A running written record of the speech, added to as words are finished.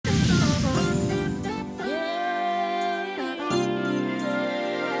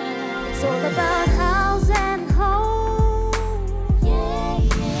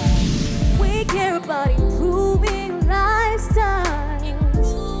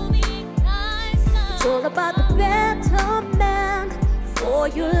all about the betterment for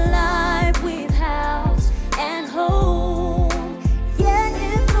your life with House and Home. Yeah,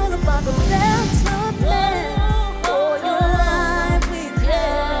 it's all about the betterment for your life with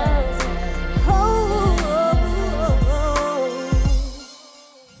House and Home.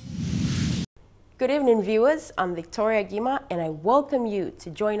 Good evening, viewers. I'm Victoria Gima, and I welcome you to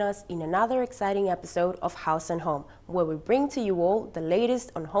join us in another exciting episode of House and Home, where we bring to you all the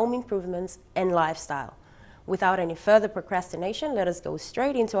latest on home improvements and lifestyle. Without any further procrastination, let us go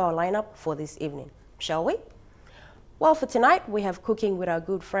straight into our lineup for this evening, shall we? Well, for tonight, we have cooking with our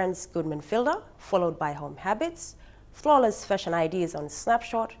good friends Goodman Fielder, followed by home habits, flawless fashion ideas on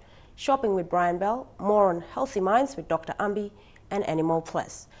Snapshot, shopping with Brian Bell, more on healthy minds with Dr. Ambi, and Animal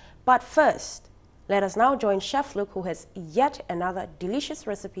Plus. But first, let us now join Chef Luke, who has yet another delicious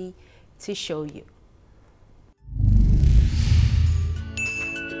recipe to show you.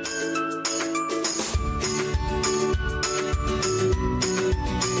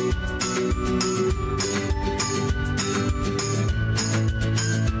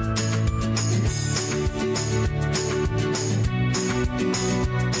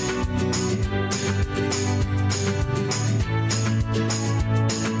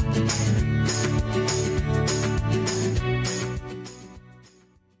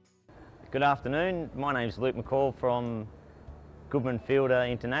 Good afternoon, my name is Luke McCall from Goodman Fielder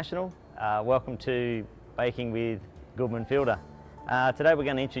International. Welcome to Baking with Goodman Fielder. Today we're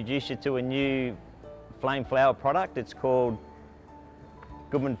going to introduce you to a new flame flour product. It's called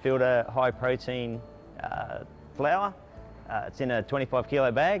Goodman Fielder High Protein Flour. It's in a 25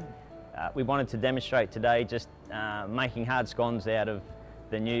 kilo bag. We wanted to demonstrate today just making hard scones out of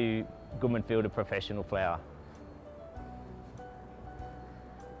the new Goodman Fielder Professional Flour.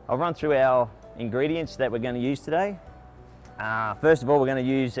 I'll run through our ingredients that we're going to use today. First of all, we're going to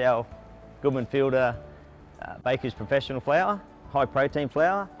use our Goodman Fielder Baker's Professional Flour, high protein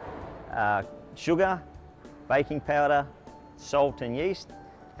flour, sugar, baking powder, salt and yeast,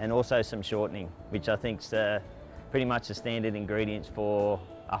 and also some shortening, which I think is pretty much the standard ingredients for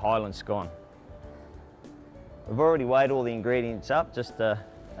a Highland scone. We've already weighed all the ingredients up just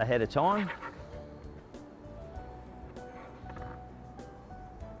ahead of time.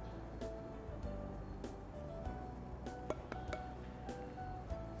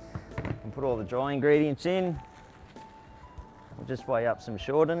 Put all the dry ingredients in. We'll just weigh up some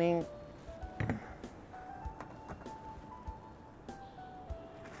shortening.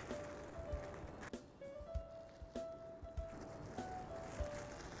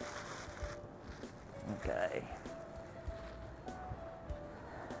 Okay.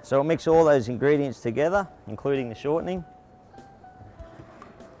 So I'll mix all those ingredients together, including the shortening.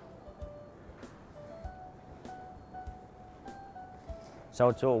 So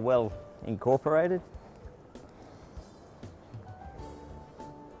it's all well incorporated.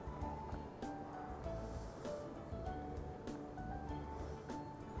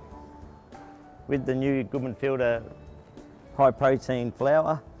 With the new Goodman Fielder high protein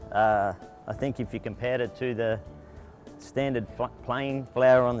flour, I think if you compared it to the standard plain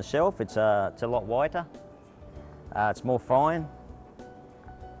flour on the shelf, it's a lot whiter. It's more fine.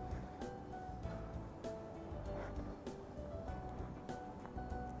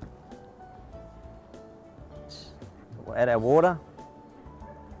 We'll add our water.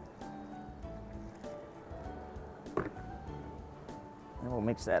 And we'll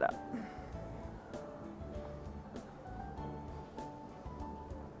mix that up.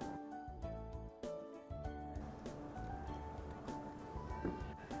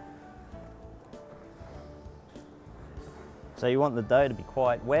 So you want the dough to be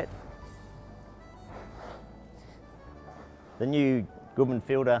quite wet. The new Goodman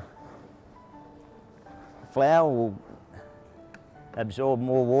Fielder flour will absorb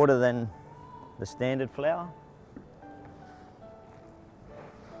more water than the standard flour.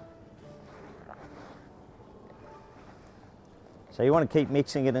 So you want to keep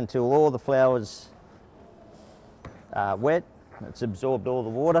mixing it until all the flour's wet. It's absorbed all the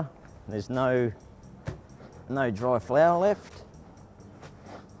water. There's no dry flour left.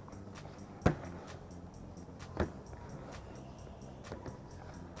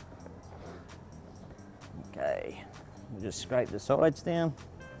 Okay, we'll just scrape the sides down.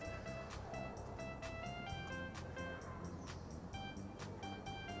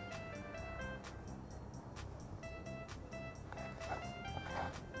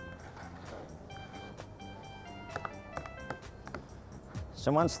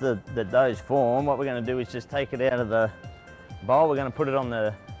 So once the dough's formed, what we're going to do is just take it out of the bowl. We're going to put it on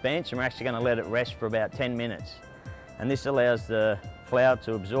the bench and we're actually going to let it rest for about 10 minutes. And this allows the flour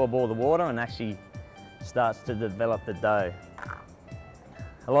to absorb all the water and actually starts to develop the dough.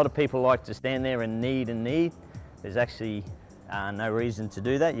 A lot of people like to stand there and knead. There's actually no reason to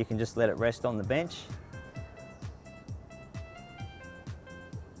do that. You can just let it rest on the bench.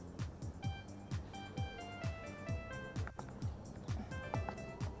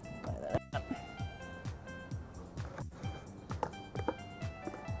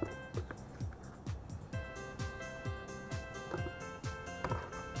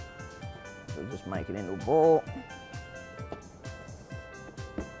 We'll just make it into a ball.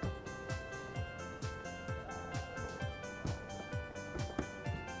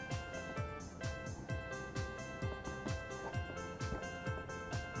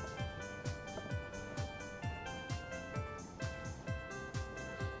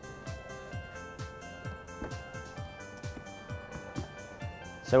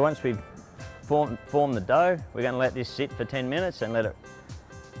 So once we've formed the dough, we're going to let this sit for 10 minutes and let it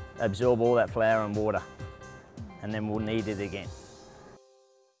absorb all that flour and water, and then we'll knead it again.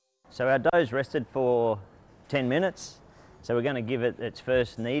 So our dough's rested for 10 minutes, so we're going to give it its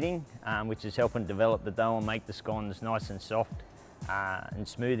first kneading, which is helping develop the dough and make the scones nice and soft and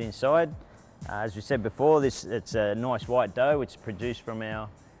smooth inside. As we said before, it's a nice white dough which is produced from our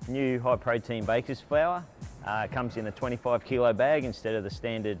new high protein baker's flour. It comes in a 25 kilo bag instead of the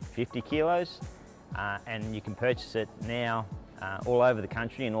standard 50 kilos, and you can purchase it now all over the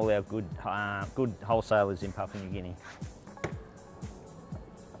country and all our good wholesalers in Papua New Guinea.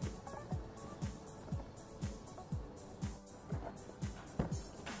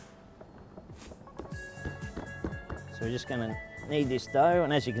 So we're just going to knead this dough,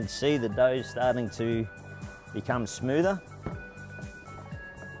 and as you can see, the dough is starting to become smoother.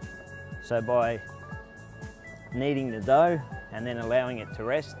 So by kneading the dough and then allowing it to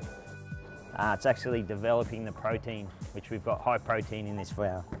rest, it's actually developing the protein, which we've got high protein in this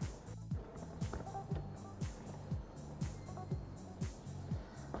flour.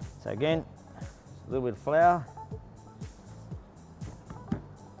 So again, a little bit of flour.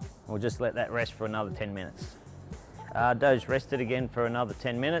 We'll just let that rest for another 10 minutes. Dough's rested again for another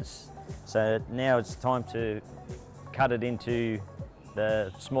 10 minutes. So now it's time to cut it into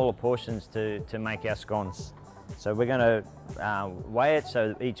the smaller portions to make our scones. So we're going to weigh it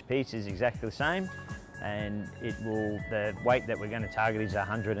so each piece is exactly the same, and the weight that we're going to target is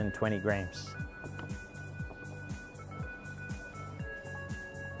 120 grams.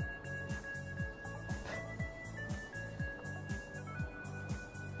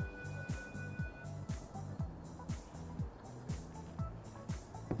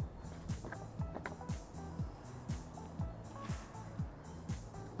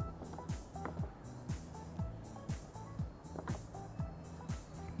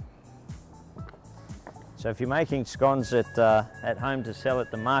 So if you're making scones at home to sell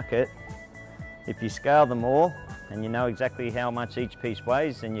at the market, if you scale them all and you know exactly how much each piece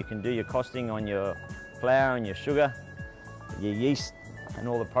weighs, then you can do your costing on your flour and your sugar, your yeast and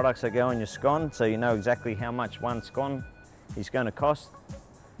all the products that go in your scone, so you know exactly how much one scone is going to cost.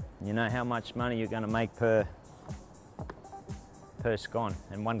 You know how much money you're going to make per scone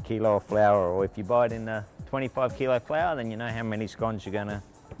and 1 kilo of flour, or if you buy it in the 25 kilo flour, then you know how many scones you're going to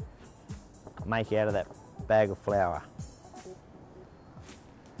make out of that bag of flour.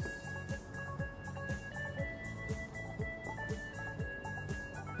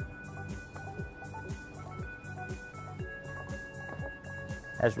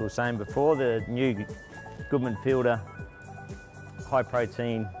 As we were saying before, the new Goodman Fielder high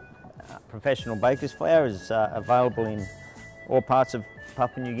protein professional baker's flour is available in all parts of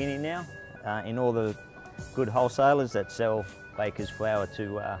Papua New Guinea now, in all the good wholesalers that sell baker's flour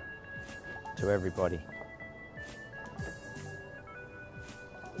to everybody.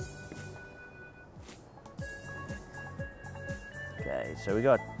 Okay, so we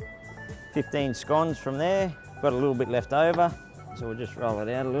got 15 scones from there, got a little bit left over, so we'll just roll it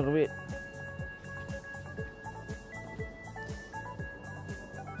out a little bit.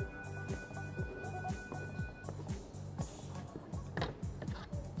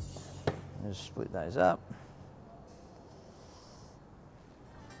 Just split those up.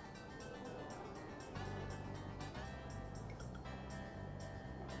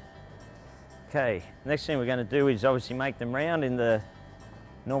 Okay, next thing we're going to do is obviously make them round in the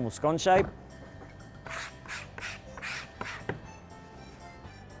normal scone shape.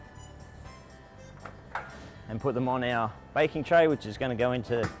 And put them on our baking tray, which is going to go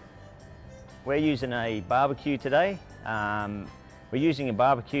into, we're using a barbecue today. We're using a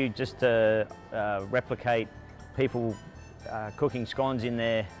barbecue just to replicate people cooking scones in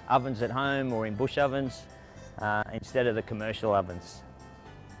their ovens at home or in bush ovens instead of the commercial ovens.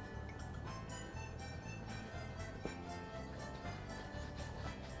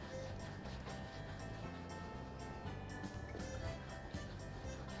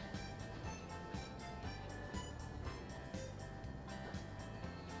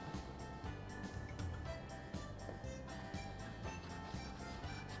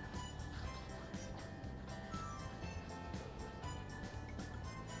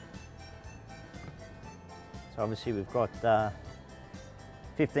 So obviously we've got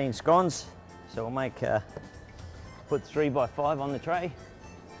 15 scones, so we'll make put 3 by 5 on the tray.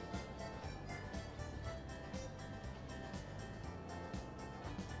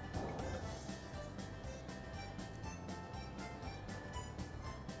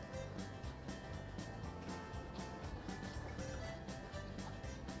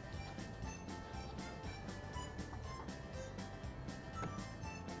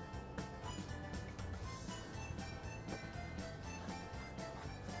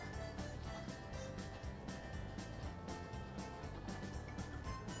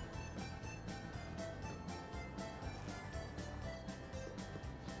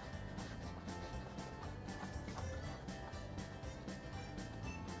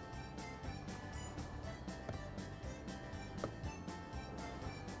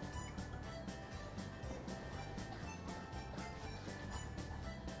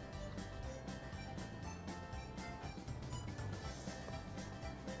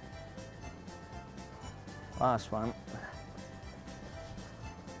 Last one.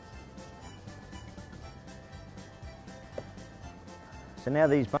 So now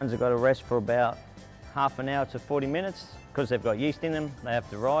these buns have got to rest for about half an hour to 40 minutes. Because they've got yeast in them, they have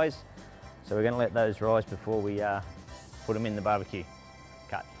to rise. So we're going to let those rise before we put them in the barbecue.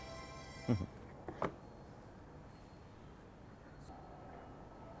 Cut.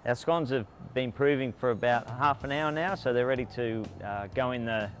 Our scones have been proving for about half an hour now, so they're ready to go in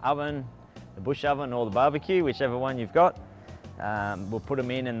the oven, the bush oven or the barbecue, whichever one you've got. We'll put them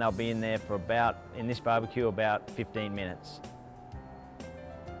in and they'll be in there for about, in this barbecue, about 15 minutes.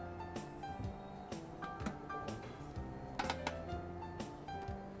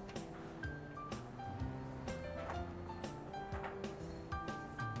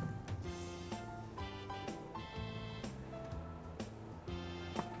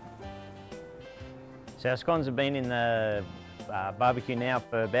 So our scones have been in the barbecue now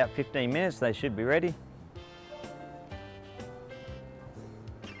for about 15 minutes. They should be ready.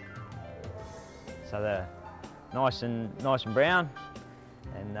 So they're nice and brown,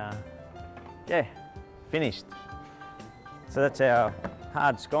 and yeah, finished. So that's our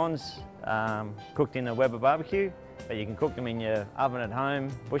hard scones cooked in a Weber barbecue, but you can cook them in your oven at home,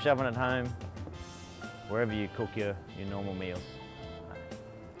 bush oven at home, wherever you cook your normal meals.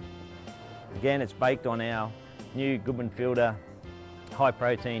 Again, it's baked on our new Goodman Fielder high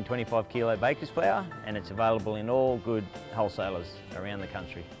protein 25 kilo baker's flour, and it's available in all good wholesalers around the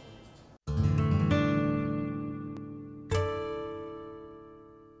country.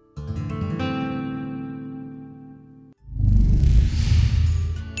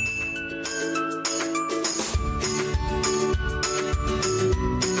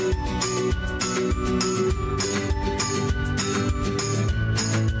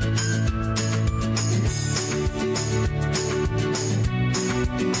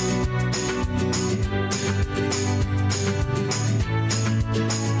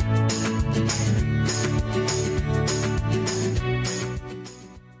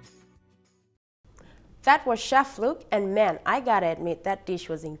 That was Chef Luke, and man, I gotta admit that dish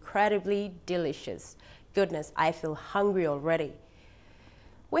was incredibly delicious. Goodness, I feel hungry already.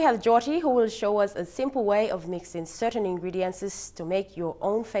 We have Jyoti, who will show us a simple way of mixing certain ingredients to make your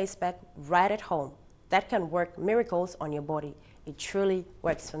own face pack right at home. That can work miracles on your body. It truly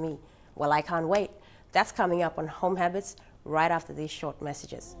works for me. Well, I can't wait. That's coming up on Home Habits right after these short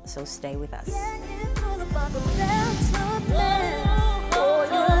messages, so stay with us.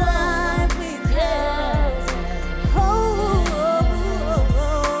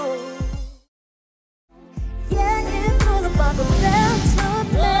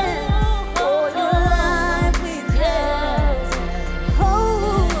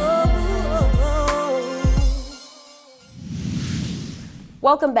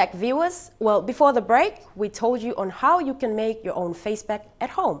 Welcome back, viewers. Well, before the break, we told you on how you can make your own face pack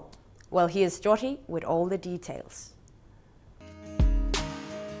at home. Well, here's Jyoti with all the details.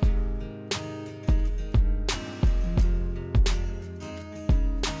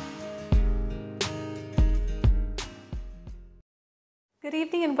 Good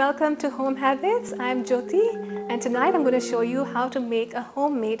evening and welcome to Home Habits. I'm Jyoti, and tonight I'm going to show you how to make a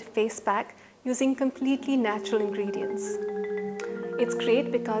homemade face pack using completely natural ingredients. It's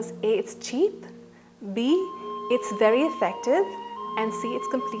great because A, it's cheap, B, it's very effective, and C, it's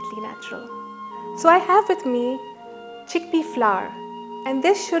completely natural. So I have with me chickpea flour, and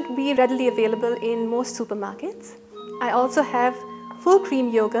this should be readily available in most supermarkets. I also have full cream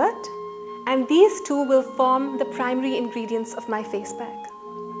yogurt, and these two will form the primary ingredients of my face pack.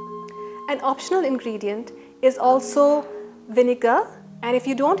 An optional ingredient is also vinegar And if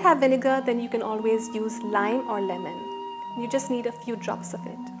you don't have vinegar, then you can always use lime or lemon. You just need a few drops of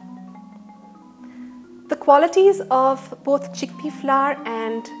it. The qualities of both chickpea flour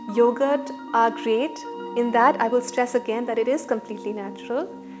and yogurt are great in that I will stress again that it is completely natural,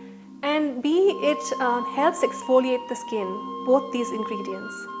 and B, it helps exfoliate the skin, both these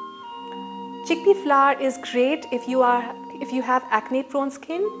ingredients. Chickpea flour is great if you have acne prone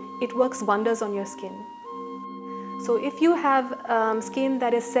skin. It works wonders on your skin. So if you have skin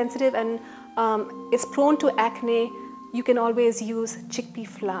that is sensitive and is prone to acne, you can always use chickpea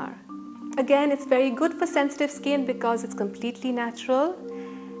flour. Again, it's very good for sensitive skin because it's completely natural.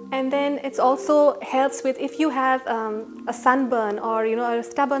 And then it also helps with if you have a sunburn or a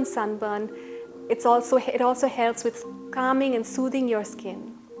stubborn sunburn, it also helps with calming and soothing your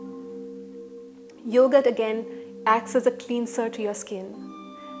skin. Yogurt again acts as a cleanser to your skin.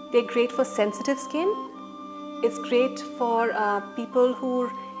 They're great for sensitive skin. It's great for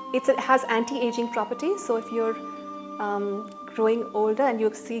people it has anti-aging properties. So if you're growing older and you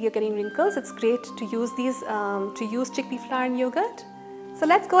see you're getting wrinkles, it's great to use chickpea flour and yogurt. So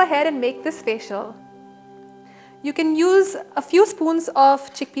let's go ahead and make this facial. You can use a few spoons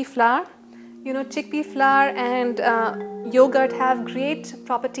of chickpea flour. Chickpea flour and yogurt have great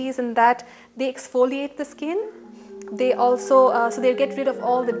properties in that they exfoliate the skin. They also, so they get rid of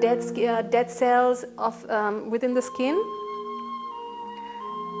all the dead cells within the skin.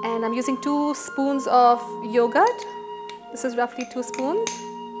 And I'm using 2 spoons of yogurt. This is roughly 2 spoons.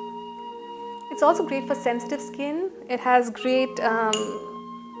 It's also great for sensitive skin. It has great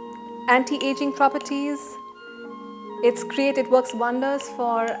anti-aging properties. It's great, it works wonders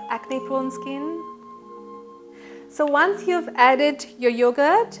for acne-prone skin. So once you've added your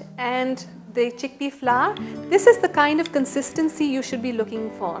yogurt and the chickpea flour, this is the kind of consistency you should be looking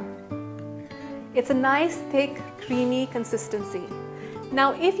for. It's a nice, thick, creamy consistency.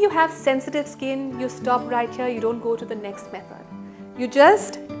 Now, if you have sensitive skin, you stop right here, you don't go to the next method. You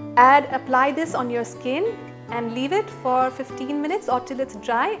just apply this on your skin and leave it for 15 minutes or till it's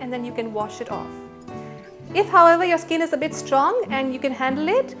dry, and then you can wash it off. If, however, your skin is a bit strong and you can handle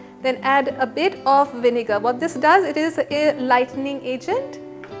it, then add a bit of vinegar. What this does, it is a lightening agent.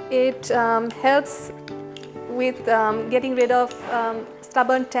 It helps with getting rid of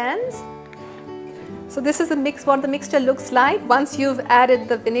stubborn tans. So this is what the mixture looks like once you've added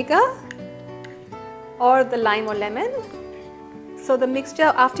the vinegar or the lime or lemon. So the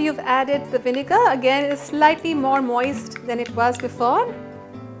mixture after you've added the vinegar again is slightly more moist than it was before,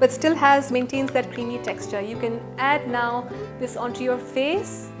 but still maintains that creamy texture. You can add now this onto your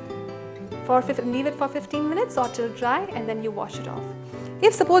face, leave it for 15 minutes or till dry, and then you wash it off.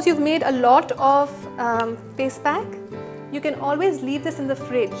 If suppose you've made a lot of face pack, you can always leave this in the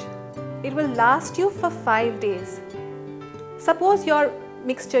fridge. It will last you for 5 days. Suppose your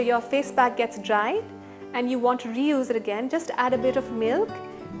mixture, your face pack gets dry and you want to reuse it again, just add a bit of milk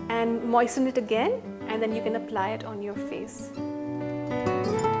and moisten it again, and then you can apply it on your face.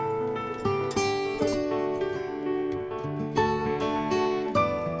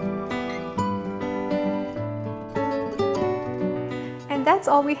 And that's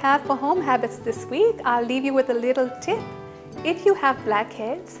all we have for home habits this week. I'll leave you with a little tip. If you have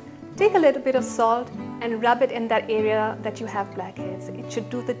blackheads, take a little bit of salt and rub it in that area that you have blackheads. It should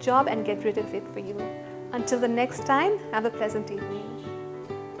do the job and get rid of it for you. Until the next time, have a pleasant evening.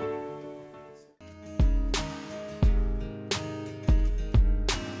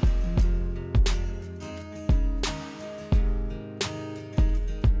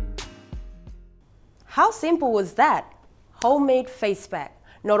 How simple was that? Homemade face pack,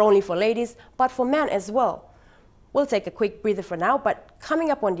 not only for ladies, but for men as well. We'll take a quick breather for now, but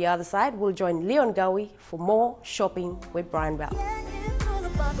coming up on the other side, we'll join Leon Gowie for more Shopping with Brian Bell.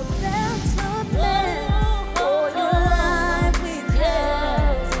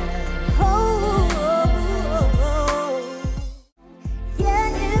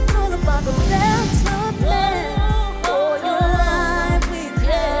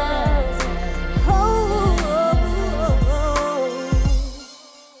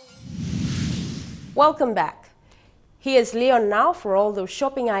 Welcome back. Here's Leon now for all those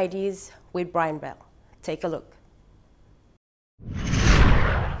shopping ideas with Brian Bell. Take a look.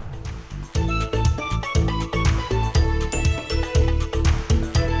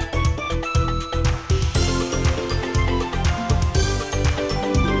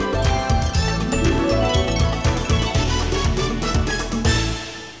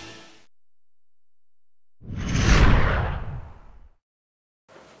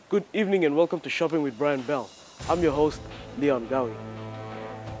 Good evening and welcome to Shopping with Brian Bell. I'm your host, Leon Gowie.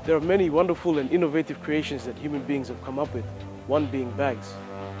 There are many wonderful and innovative creations that human beings have come up with. one being bags.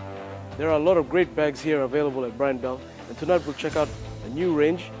 There are a lot of great bags here available at Brian Bell, and tonight we'll check out a new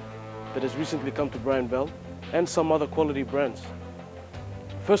range that has recently come to Brian Bell and some other quality brands.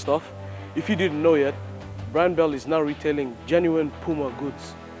 First off, if you didn't know yet, Brian Bell is now retailing genuine Puma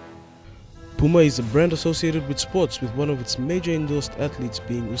goods. Puma is a brand associated with sports, with one of its major endorsed athletes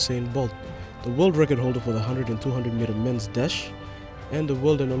being Usain Bolt, the world record holder for the 100 and 200 meter men's dash, and the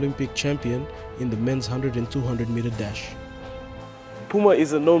world and Olympic champion in the men's 100 and 200 meter dash. Puma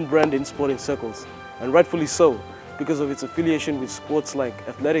is a known brand in sporting circles, and rightfully so, because of its affiliation with sports like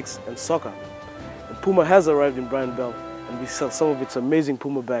athletics and soccer. And Puma has arrived in Brian Bell, and we sell some of its amazing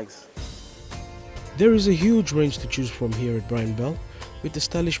Puma bags. There is a huge range to choose from here at Brian Bell, with the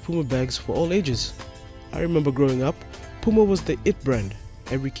stylish Puma bags for all ages. I remember growing up, Puma was the it brand.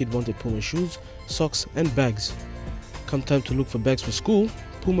 Every kid wanted Puma shoes, socks and bags. Come time to look for bags for school,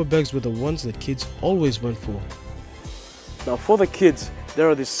 Puma bags were the ones that kids always went for. Now for the kids, there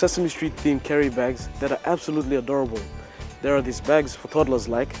are these Sesame Street themed carry bags that are absolutely adorable. There are these bags for toddlers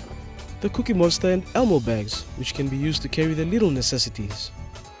like the Cookie Monster and Elmo bags, which can be used to carry their little necessities.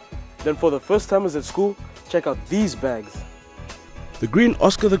 Then for the first timers at school, check out these bags. The green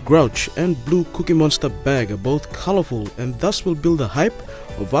Oscar the Grouch and blue Cookie Monster bag are both colorful and thus will build the hype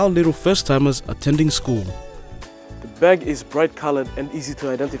of our little first timers attending school. The bag is bright colored and easy to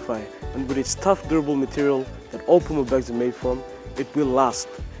identify, and with its tough durable material that all Puma bags are made from, it will last.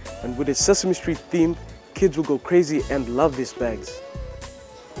 And with its Sesame Street theme, kids will go crazy and love these bags.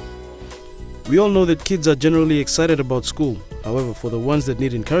 We all know that kids are generally excited about school. However, for the ones that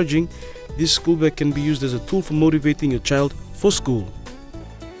need encouraging, this school bag can be used as a tool for motivating your child for school.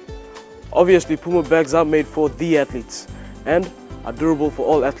 Obviously, Puma bags are made for the athletes and are durable for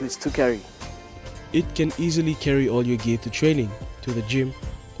all athletes to carry. It can easily carry all your gear to training, to the gym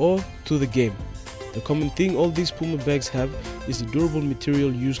or to the game. The common thing all these Puma bags have is the durable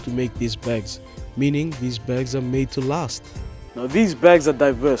material used to make these bags, meaning these bags are made to last. Now these bags are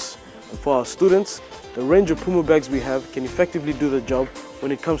diverse, and for our students, the range of Puma bags we have can effectively do the job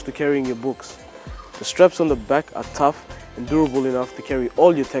when it comes to carrying your books. The straps on the back are tough and durable enough to carry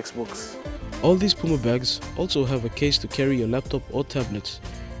all your textbooks. All these Puma bags also have a case to carry your laptop or tablets,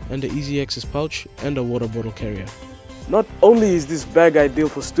 and an easy access pouch and a water bottle carrier. Not only is this bag ideal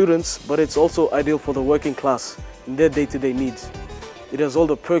for students, but it's also ideal for the working class in their day-to-day needs. It has all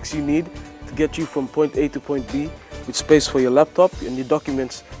the perks you need to get you from point A to point B, with space for your laptop and your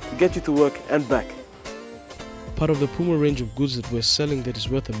documents to get you to work and back. Part of the Puma range of goods that we're selling that is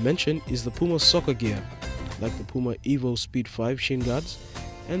worth a mention is the Puma soccer gear, like the Puma Evo Speed 5 shin guards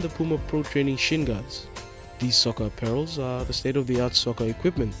and the Puma Pro Training shin guards. These soccer apparels are the state-of-the-art soccer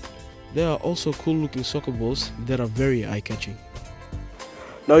equipment. There are also cool looking soccer balls that are very eye-catching.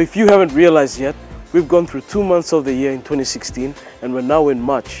 Now if you haven't realized yet, we've gone through 2 months of the year in 2016 and we're now in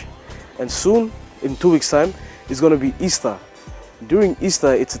March. And soon, in 2 weeks time, it's going to be Easter. During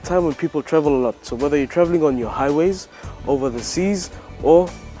Easter, it's a time when people travel a lot. So whether you're traveling on your highways, over the seas, or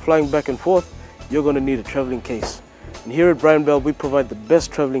flying back and forth, you're going to need a traveling case. And here at Brian Bell, we provide the best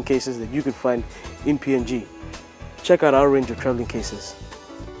traveling cases that you can find in PNG. Check out our range of traveling cases.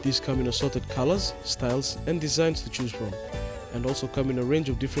 These come in assorted colors, styles and designs to choose from, and also come in a range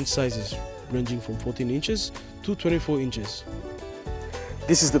of different sizes, ranging from 14 inches to 24 inches.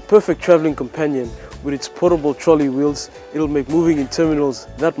 This is the perfect traveling companion. With its portable trolley wheels, it'll make moving in terminals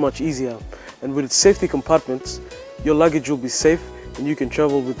that much easier. And with its safety compartments, your luggage will be safe and you can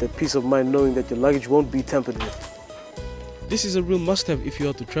travel with that peace of mind knowing that your luggage won't be tampered with. This is a real must-have if you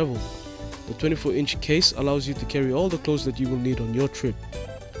are to travel. The 24-inch case allows you to carry all the clothes that you will need on your trip.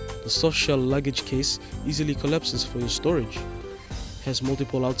 The soft shell luggage case easily collapses for your storage, has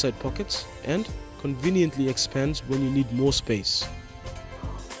multiple outside pockets and conveniently expands when you need more space.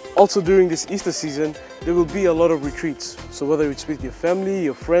 Also during this Easter season, there will be a lot of retreats. So whether it's with your family,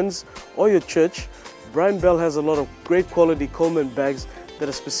 your friends or your church, Brian Bell has a lot of great quality Coleman bags that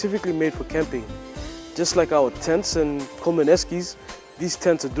are specifically made for camping. Just like our tents and Coleman Eskies, these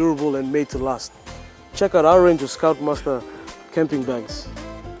tents are durable and made to last. Check out our range of Scoutmaster camping bags.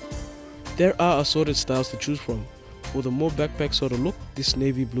 There are assorted styles to choose from. For the more backpack sort of look, this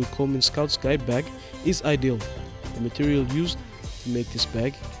navy blue Coleman Scout's Guide bag is ideal. The material used to make this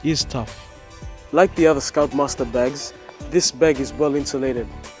bag is tough. Like the other Scoutmaster bags, this bag is well insulated.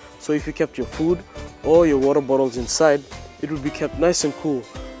 So if you kept your food or your water bottles inside, it will be kept nice and cool.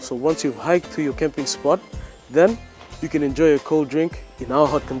 So once you've hiked to your camping spot, then you can enjoy a cold drink in our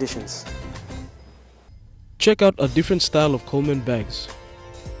hot conditions. Check out a different style of Coleman bags.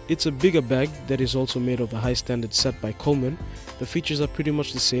 It's a bigger bag that is also made of the high standard set by Coleman. The features are pretty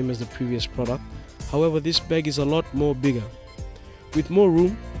much the same as the previous product. However, this bag is a lot more bigger. With more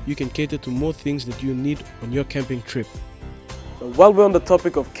room, you can cater to more things that you need on your camping trip. While we're on the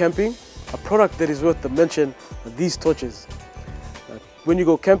topic of camping, a product that is worth the mention are these torches. When you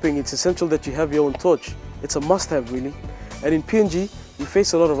go camping, it's essential that you have your own torch. It's a must-have really. And in PNG, we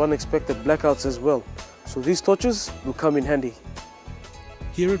face a lot of unexpected blackouts as well. So these torches will come in handy.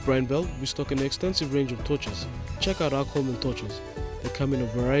 Here at Brian Bell, we stock an extensive range of torches. Check out our Coleman torches. They come in a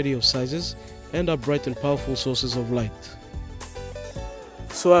variety of sizes and are bright and powerful sources of light.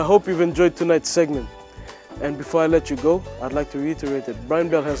 So I hope you've enjoyed tonight's segment. And before I let you go, I'd like to reiterate that Brian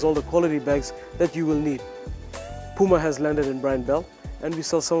Bell has all the quality bags that you will need. Puma has landed in Brian Bell, and we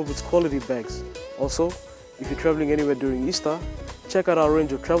sell some of its quality bags. Also, if you're traveling anywhere during Easter, check out our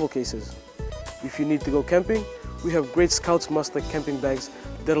range of travel cases. If you need to go camping, we have great Scouts Master camping bags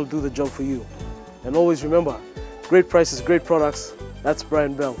that'll do the job for you. And always remember, great prices, great products. That's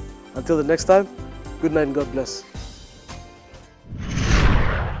Brian Bell. Until the next time, good night and God bless.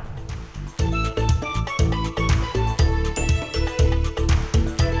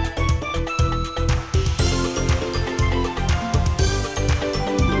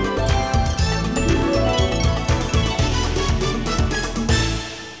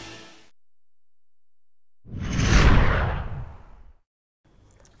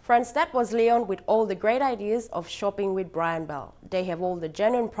 Friends, that was Leon with all the great ideas of shopping with Brian Bell. They have all the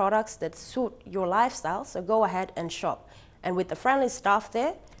genuine products that suit your lifestyle, so go ahead and shop. And with the friendly staff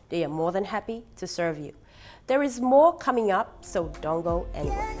there, they are more than happy to serve you. There is more coming up, so don't go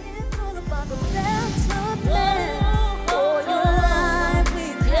anywhere.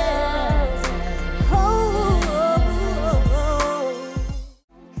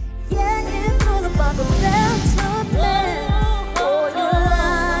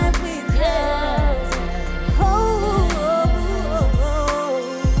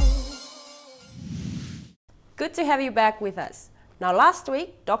 Good to have you back with us. Now last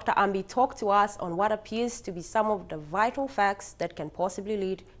week, Dr. Ambi talked to us on what appears to be some of the vital facts that can possibly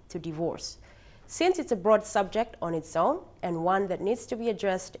lead to divorce. Since it's a broad subject on its own and one that needs to be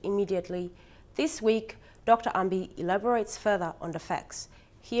addressed immediately, this week, Dr. Ambi elaborates further on the facts.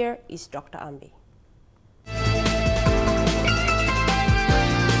 Here is Dr. Ambi.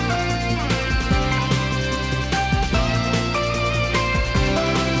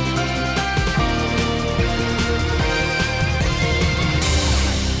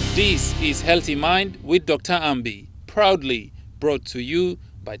 This is Healthy Mind with Dr. Ambi, proudly brought to you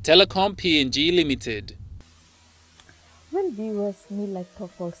by Telecom PNG Limited. Well, viewers, me like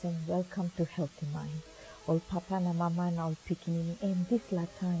talk and welcome to Healthy Mind. All papa and mama and all picking in this la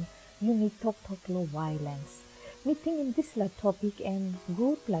time, you need talk low violence. Meeting in this la topic and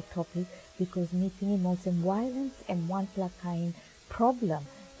good la topic because meeting in also violence and one la kind problem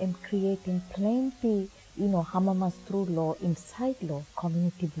and creating plenty hamamas through law, inside law,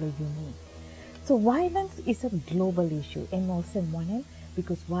 community law you need. So violence is a global issue and also one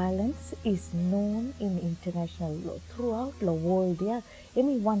because violence is known in international law throughout the world. There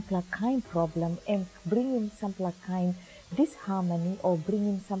any one kind problem and bringing some kind disharmony or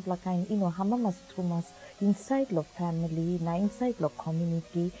bringing some kind hamamas trumas inside the family, na inside the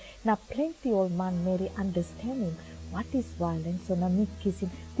community, na plenty old man Mary understanding what is violence. So now me kissing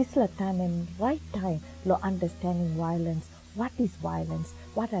this la time and right time lo understanding violence. What is violence?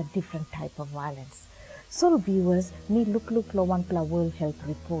 What are different type of violence? So viewers, me look lo one pla World Health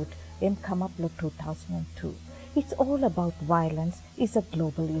Report and come up lo 2002. It's all about violence. It's a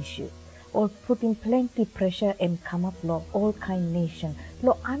global issue. Or putting plenty pressure and come up lo all kind nation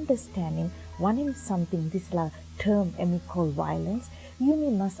lo understanding one in something this la term and we call violence. You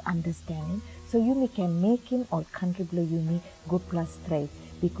must understanding. So you can make him or contribute you good plus trade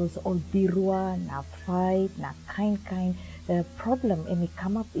because all birua, na fight, na kind problem and it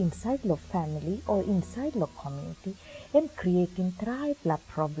come up inside the family or inside the community and creating tribe la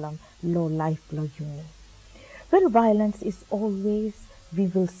problem, low life, low uni. Well, violence is always, we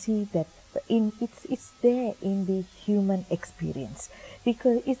will see that it's there in the human experience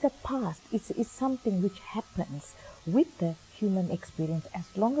because it's a past, it's something which happens with the human experience. As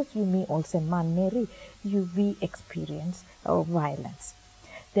long as you may also maneri, we experience violence.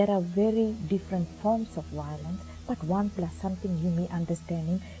 There are very different forms of violence, but one plus something you may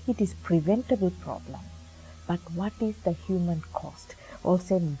understanding, it is preventable problem. But what is the human cost?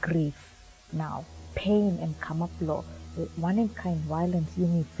 Also grief, now pain and come up law, one in kind violence you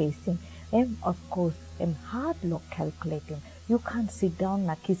may facing, and of course and hard law calculating. You can't sit down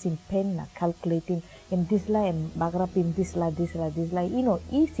na kissing pen na calculating in this lie and bagrap in this lie,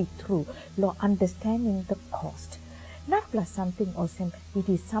 easy through law understanding the cost. Not plus something or it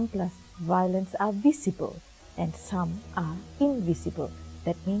is some plus violence are visible. and some are invisible.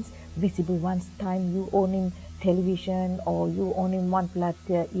 That means visible one's time you own in television or you own in one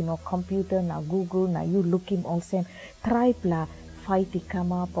computer, now Google, now you look him also try pla fight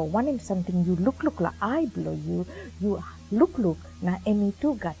come up or one in something you look la I blow you look now any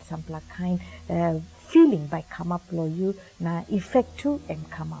too got some kind feeling by come up blow you now effect too and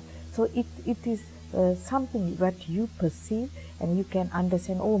come up. So it is something that you perceive and you can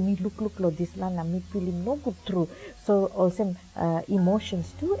understand, oh, me look this land and me feeling no good through. So also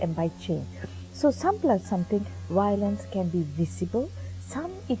emotions too and by change. So something violence can be visible,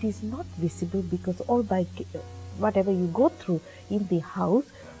 some it is not visible because all by whatever you go through in the house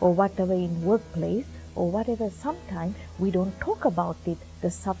or whatever in workplace or whatever, sometimes we don't talk about it,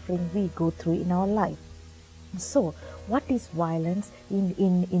 the suffering we go through in our life. So, what is violence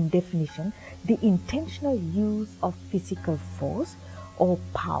in definition? The intentional use of physical force or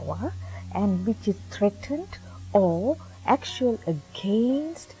power and which is threatened or actual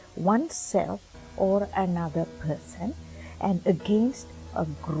against oneself or another person and against a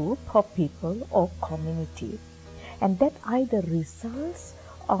group of people or community. And that either results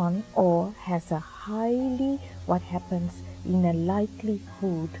on or has a highly what happens in a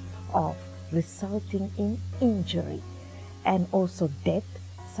likelihood of resulting in injury and also death,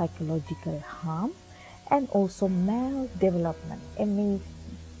 psychological harm and also maldevelopment. And may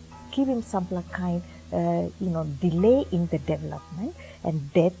give him some kind delay in the development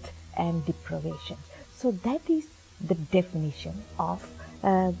and death and deprivation. So that is the definition of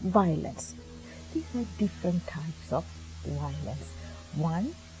violence. These are different types of violence.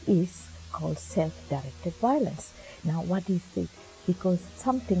 One is called self-directed violence. Now what is it? Because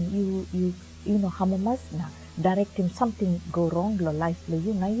something you hamamas na directing something go wrong lo life lo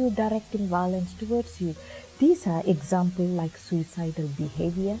you now you directing violence towards you. These are example like suicidal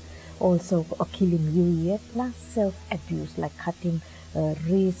behavior, also killing you yet na self-abuse like cutting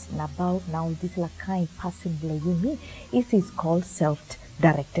wrist na about now this like kind passing below you me. It is called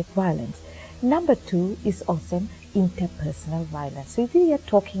self-directed violence. Number two is also interpersonal violence. So we are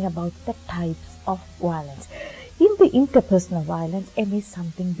talking about the types of violence. In the interpersonal violence, it is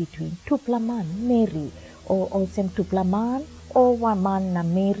something between two plaman, marry, or also two plaman, or one man na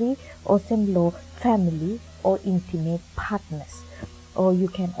marry, or some low family or intimate partners. Or you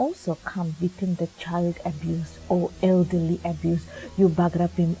can also come within the child abuse or elderly abuse. You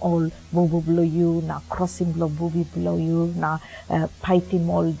bagrap him all, boo below you, now crossing below booby below you, now fight him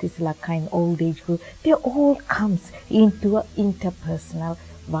all this like kind old age group. They all comes into a interpersonal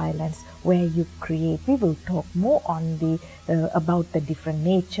violence where you create. We will talk more on the about the different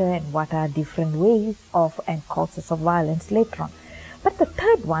nature and what are different ways of and causes of violence later on. But the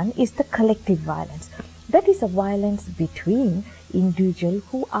third one is the collective violence. That is a violence between individuals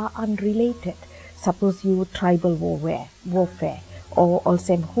who are unrelated. Suppose you tribal warfare or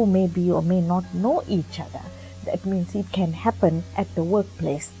also who may be or may not know each other. That means it can happen at the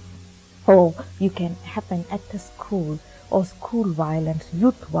workplace or you can happen at the school or school violence,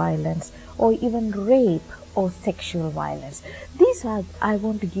 youth violence or even rape or sexual violence. These are, I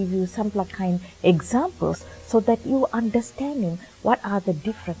want to give you some kind examples so that you understanding what are the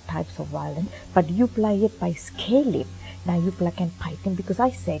different types of violence, but you apply it by scaling. Now you can fight them because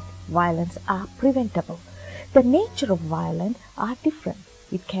I said violence are preventable. The nature of violence are different.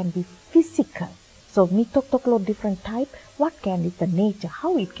 It can be physical. So me talk about different type. What can be the nature?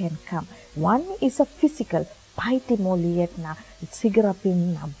 How it can come? One is a physical. Bite him all yet na, cigarette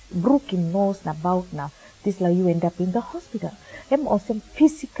him na, broke him nose na, bout na. This like you end up in the hospital. And also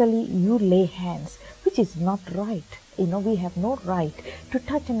physically you lay hands, which is not right. You know, we have no right to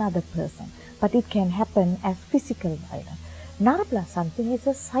touch another person, but it can happen as physical violence. Narabla something is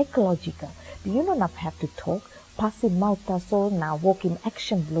a psychological. You don't have to talk. Pass him mouth so now walk in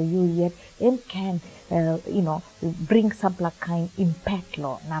action blow you yet and can bring some kind impact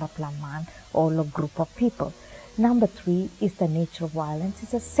law narapla man or a group of people. Number three is the nature of violence.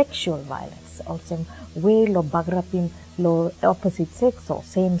 It's a sexual violence. Also, way lo bagrapin lo opposite sex or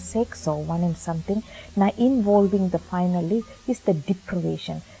same sex or one and something. Now involving the finally is the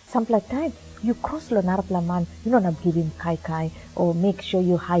deprivation. Some time you cross lo narapla man, you don't give him kai or make sure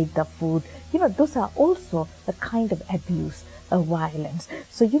you hide the food. You know, those are also a kind of abuse, a violence.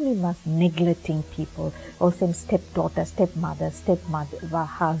 So you must neglecting people, also stepdaughter, stepmother,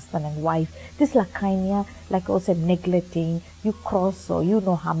 husband and wife. This like kind of like also neglecting, you cross or you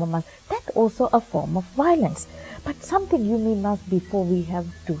know harm. That also a form of violence. But something you must before we have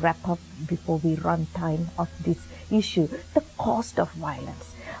to wrap up, before we run time of this issue, the cost of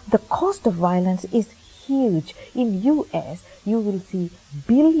violence. The cost of violence is huge. In US, you will see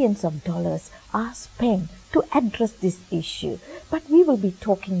billions of dollars are spent to address this issue. But we will be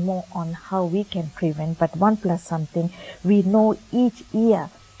talking more on how we can prevent. But one plus something, we know each year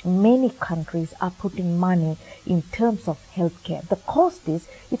many countries are putting money in terms of healthcare. The cost is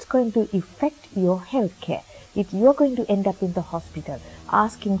it's going to affect your healthcare. If you're going to end up in the hospital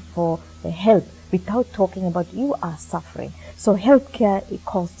asking for help without talking about you are suffering. So healthcare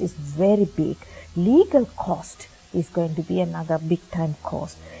cost is very big. Legal cost is going to be another big time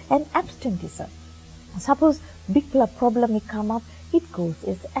cost. And absenteeism. Suppose big problem will come up, it goes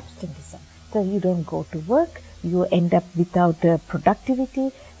as absenteeism. So you don't go to work, you end up without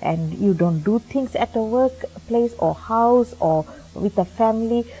productivity, and you don't do things at a workplace or house or with a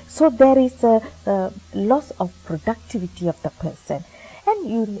family. So there is a loss of productivity of the person. And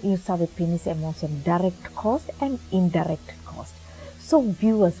you sabe penis emotion, direct cost and indirect cost. So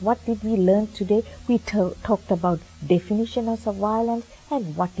viewers, what did we learn today? We talked about definitions of violence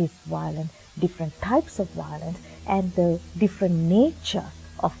and what is violence, different types of violence and the different nature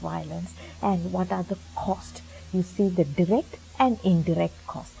of violence and what are the costs. You see the direct and indirect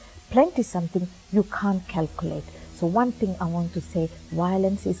cost. Plenty something you can't calculate. So one thing I want to say,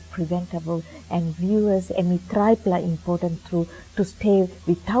 violence is preventable and viewers emitripla important to stay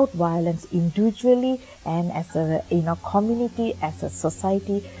without violence individually and as a community, as a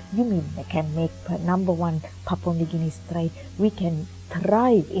society. You can make number one Papua New Guinea straight. We can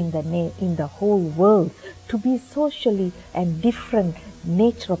thrive in the whole world to be socially and different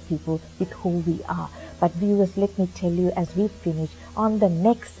nature of people with who we are. But viewers, let me tell you as we finish, on the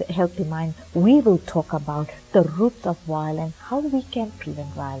next Healthy Mind, we will talk about the roots of violence, how we can prevent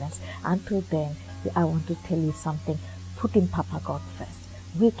violence. Until then, I want to tell you something, putting Papa God first.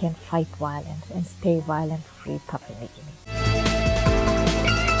 We can fight violence and stay violence-free Papua New Guinea.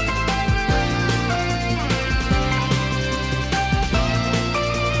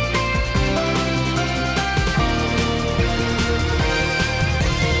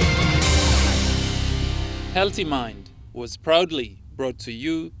 Healthy Mind was proudly brought to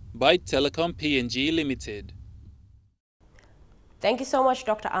you by Telecom PNG Limited. Thank you so much,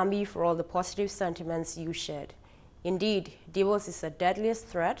 Dr. Ambi, for all the positive sentiments you shared. Indeed, divorce is the deadliest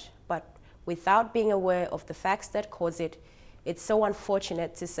threat, but without being aware of the facts that cause it, it's so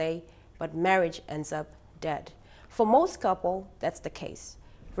unfortunate to say, but marriage ends up dead. For most couples, that's the case.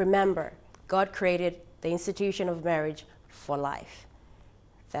 Remember, God created the institution of marriage for life.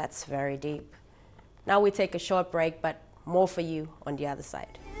 That's very deep. Now we take a short break, but more for you on the other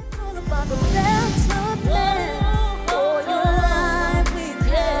side.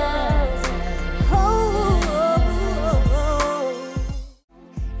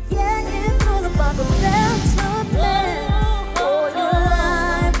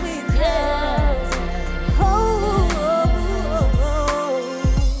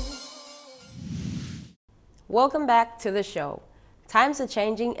 Welcome back to the show. Times are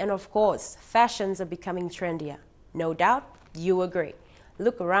changing and of course, fashions are becoming trendier. No doubt, you agree.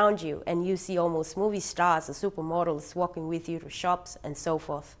 Look around you and you see almost movie stars or supermodels walking with you to shops and so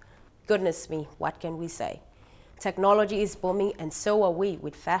forth. Goodness me, what can we say? Technology is booming and so are we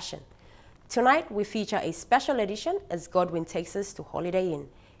with fashion. Tonight, we feature a special edition as Godwin takes us to Holiday Inn.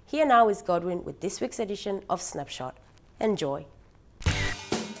 Here now is Godwin with this week's edition of Snapshot. Enjoy.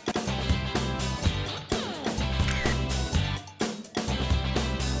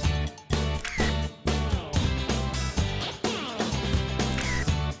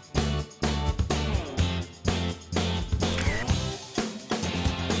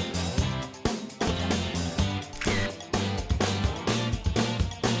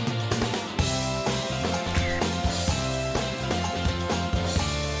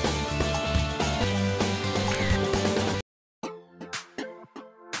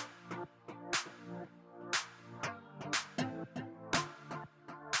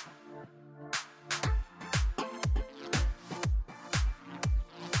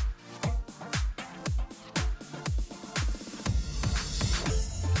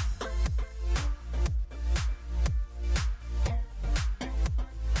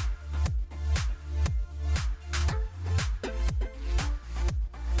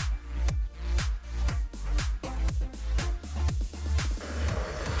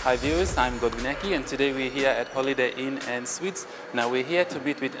 Hi viewers, I'm Goodman Fielder and today we're here at Holiday Inn and Suites. Now we're here to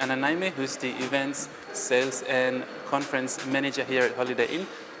meet with Ananaime, who's the events, sales and conference manager here at Holiday Inn.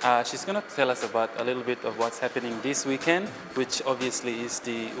 She's going to tell us about a little bit of what's happening this weekend, which obviously is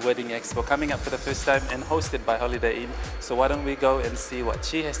the Wedding Expo coming up for the first time and hosted by Holiday Inn. So why don't we go and see what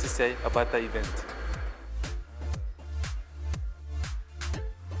she has to say about the event.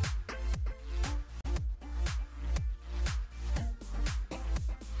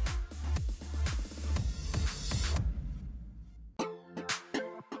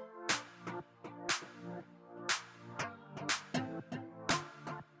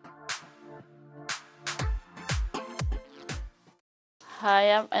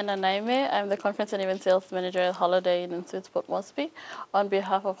 Hi, I'm Anna Naime. I'm the Conference and Event Sales Manager at Holiday Inn in Suites Port Moresby. On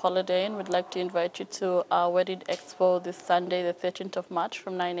behalf of Holiday Inn, we'd like to invite you to our Wedding Expo this Sunday, the 13th of March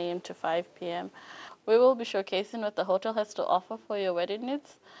from 9 a.m. to 5 p.m. We will be showcasing what the hotel has to offer for your wedding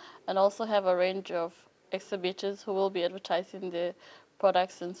needs and also have a range of exhibitors who will be advertising their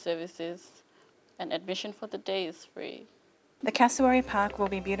products and services, and admission for the day is free. The Cassowary Park will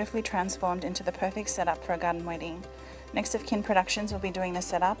be beautifully transformed into the perfect setup for a garden wedding. Next of Kin Productions will be doing the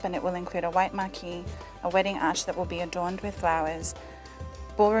setup, and it will include a white marquee, a wedding arch that will be adorned with flowers.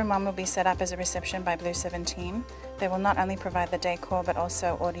 Ballroom 1 will be set up as a reception by Blue 17. They will not only provide the decor but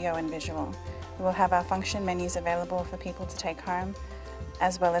also audio and visual. We will have our function menus available for people to take home,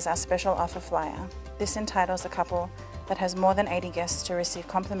 as well as our special offer flyer. This entitles a couple that has more than 80 guests to receive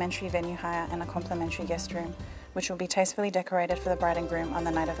complimentary venue hire and a complimentary guest room, which will be tastefully decorated for the bride and groom on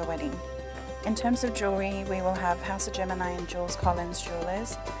the night of the wedding. In terms of jewellery, we will have House of Gemini and Jules Collins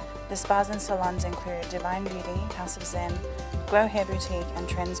Jewellers. The spas and salons include Divine Beauty, House of Zen, Glow Hair Boutique and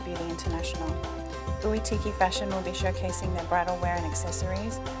Trends Beauty International. Uitiki Fashion will be showcasing their bridal wear and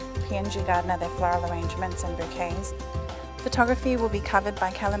accessories, PNG Gardner their floral arrangements and bouquets. Photography will be covered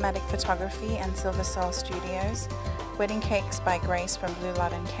by Calamatic Photography and Silver Soul Studios, wedding cakes by Grace from Blue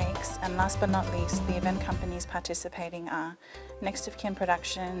Loddon Cakes, and last but not least, the event companies participating are Next of Kin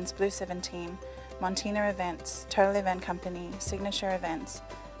Productions, Blue 17, Montina Events, Total Event Company, Signature Events,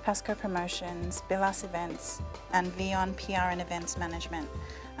 Pasco Promotions, Billas Events, and Vion PR and Events Management.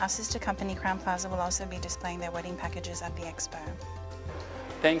 Our sister company Crown Plaza will also be displaying their wedding packages at the expo.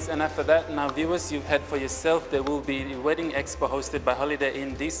 Thanks Anna for that. Now viewers, you've heard for yourself, there will be the Wedding Expo hosted by Holiday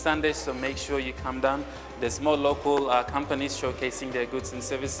Inn this Sunday, so make sure you come down. There's more local companies showcasing their goods and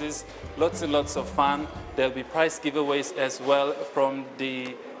services. Lots and lots of fun. There'll be prize giveaways as well from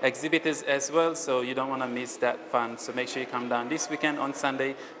the exhibitors as well, so you don't want to miss that fun. So make sure you come down this weekend on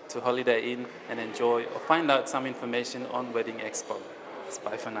Sunday to Holiday Inn and enjoy or find out some information on Wedding Expo.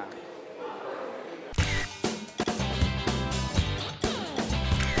 Bye for now.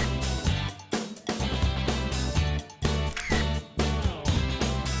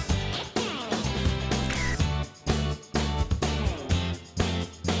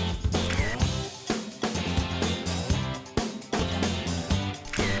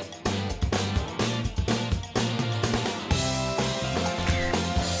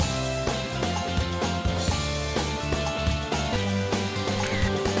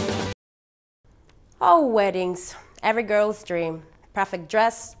 Oh, weddings, every girl's dream. Perfect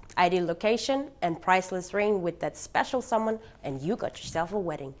dress, ideal location, and priceless ring with that special someone, and you got yourself a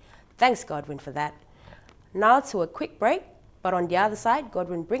wedding. Thanks, Godwin, for that. Now to a quick break, but on the other side,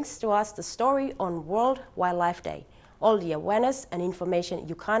 Godwin brings to us the story on World Wildlife Day. All the awareness and information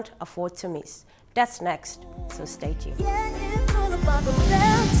you can't afford to miss. That's next, so stay tuned.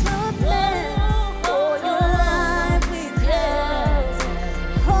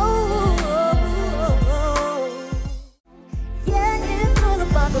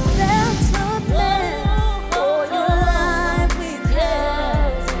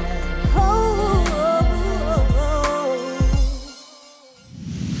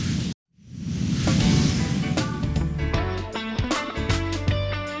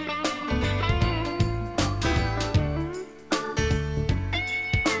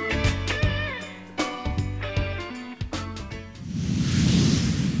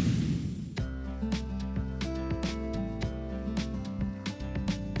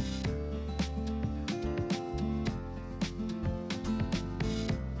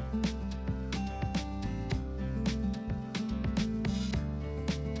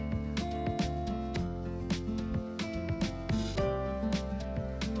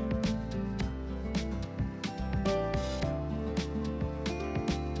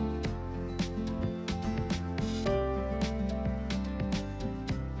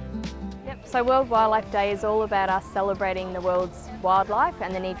 So World Wildlife Day is all about us celebrating the world's wildlife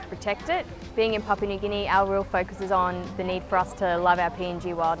and the need to protect it. Being in Papua New Guinea, our real focus is on the need for us to love our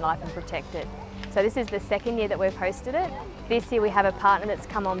PNG wildlife and protect it. So this is the second year that we've hosted it. This year we have a partner that's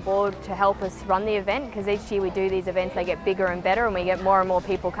come on board to help us run the event, because each year we do these events, they get bigger and better and we get more and more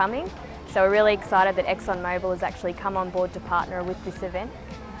people coming. So we're really excited that ExxonMobil has actually come on board to partner with this event.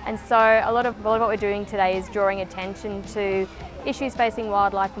 And so a lot of what we're doing today is drawing attention to issues facing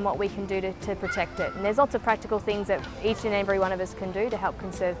wildlife and what we can do to protect it. And there's lots of practical things that each and every one of us can do to help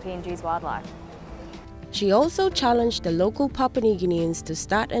conserve PNG's wildlife. She also challenged the local Papua New Guineans to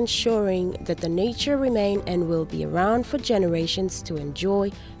start ensuring that the nature remain and will be around for generations to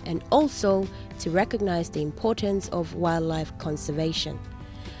enjoy, and also to recognize the importance of wildlife conservation.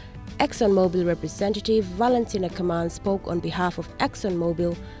 ExxonMobil representative Valentina Kaman spoke on behalf of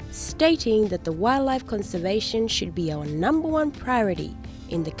ExxonMobil, stating that the wildlife conservation should be our #1 priority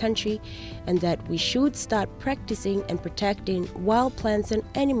in the country and that we should start practicing and protecting wild plants and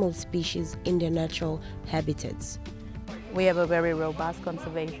animal species in their natural habitats. We have a very robust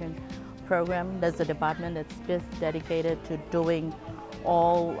conservation program. There's a department that's just dedicated to doing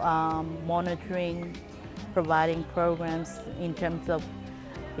all monitoring, providing programs in terms of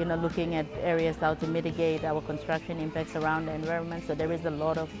looking at areas how to mitigate our construction impacts around the environment. So there is a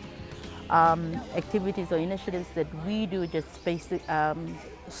lot of activities or initiatives that we do just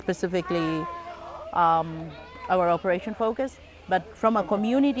specifically our operation focus. But from a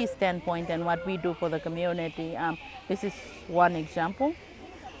community standpoint and what we do for the community, this is one example.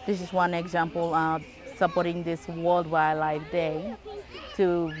 This is one example supporting this World Wildlife Day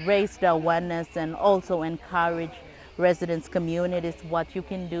to raise the awareness and also encourage residents, communities, what you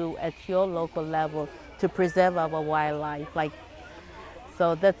can do at your local level to preserve our wildlife.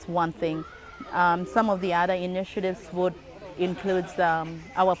 So that's one thing. Some of the other initiatives would include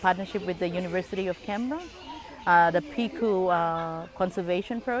our partnership with the University of Canberra, the Piku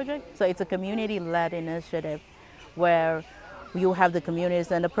Conservation Project. So it's a community-led initiative where you have the communities,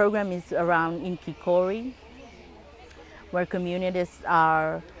 and the program is around in Kikori, where communities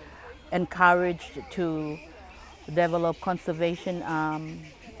are encouraged to develop conservation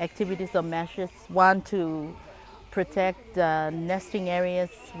activities or measures. One, to protect nesting areas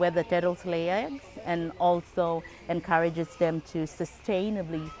where the turtles lay eggs, and also encourages them to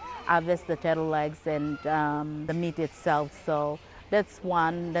sustainably harvest the turtle eggs and the meat itself. So that's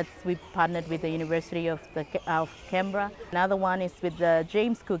one. We partnered with the University of Canberra. Another one is with the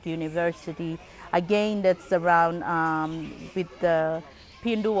James Cook University. Again, that's around with the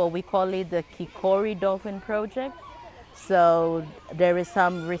Pindu, or we call it the Kikori Dolphin Project. So there is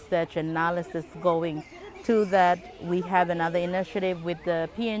some research analysis going to that. We have another initiative with the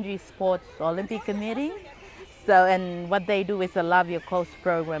PNG Sports Olympic Committee. So, and what they do is a Love Your Coast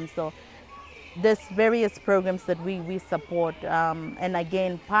program. So there's various programs that we support. And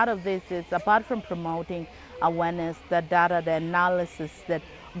again, part of this is, apart from promoting awareness, the data, the analysis that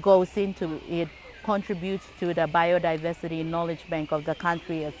goes into it contributes to the biodiversity knowledge bank of the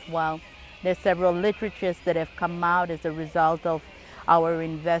country as well. There's several literatures that have come out as a result of our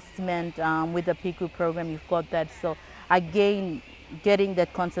investment with the PICU program. You've got that. So again, getting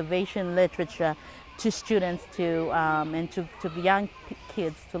that conservation literature to students and to young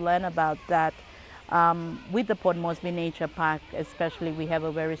kids to learn about that. With the Port Moresby Nature Park especially, we have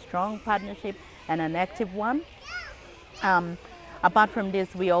a very strong partnership and an active one. Apart from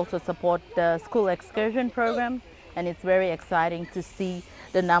this, we also support the school excursion program, and it's very exciting to see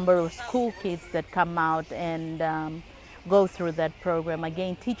the number of school kids that come out and go through that program.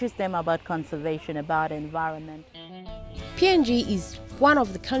 Again, teaches them about conservation, about environment. PNG is one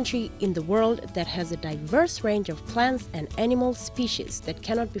of the countries in the world that has a diverse range of plants and animal species that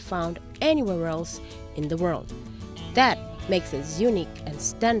cannot be found anywhere else in the world. That makes us unique and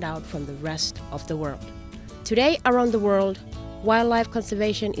stand out from the rest of the world. Today, around the world, wildlife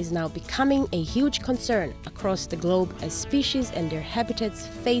conservation is now becoming a huge concern across the globe as species and their habitats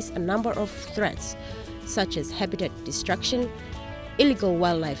face a number of threats, such as habitat destruction, illegal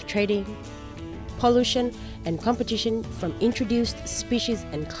wildlife trading, pollution, and competition from introduced species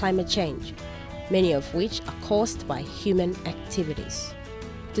and climate change, many of which are caused by human activities.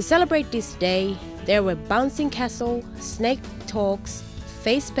 To celebrate this day, there were bouncing castle, snake talks,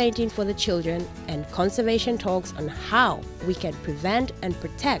 face painting for the children, and conservation talks on how we can prevent and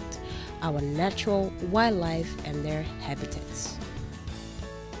protect our natural wildlife and their habitats.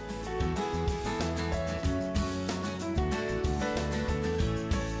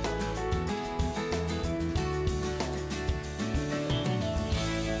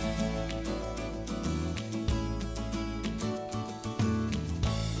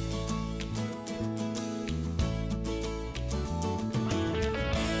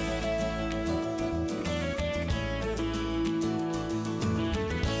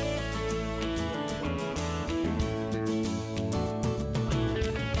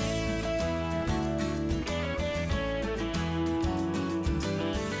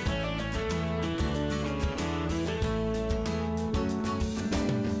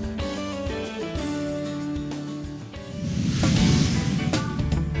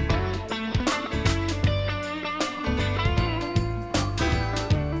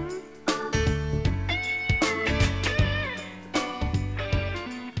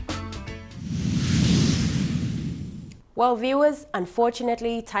 Well, viewers,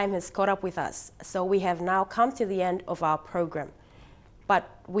 unfortunately, time has caught up with us, so we have now come to the end of our program. But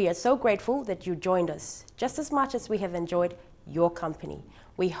we are so grateful that you joined us, just as much as we have enjoyed your company.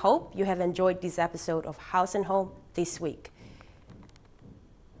 We hope you have enjoyed this episode of House and Home this week.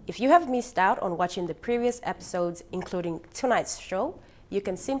 If you have missed out on watching the previous episodes, including tonight's show, you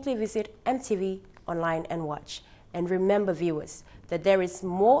can simply visit EMTV online and watch. And remember, viewers, that there is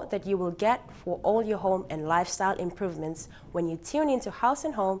more that you will get for all your home and lifestyle improvements when you tune into House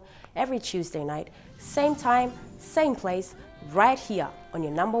and Home every Tuesday night, same time, same place, right here on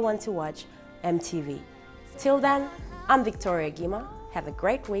your number one to watch, EMTV. Till then, I'm Victoria Gima. Have a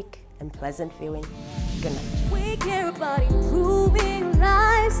great week and pleasant viewing. Good night. We care about improving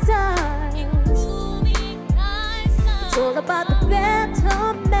lifestyle. It's all about the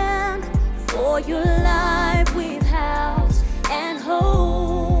betterment for your life.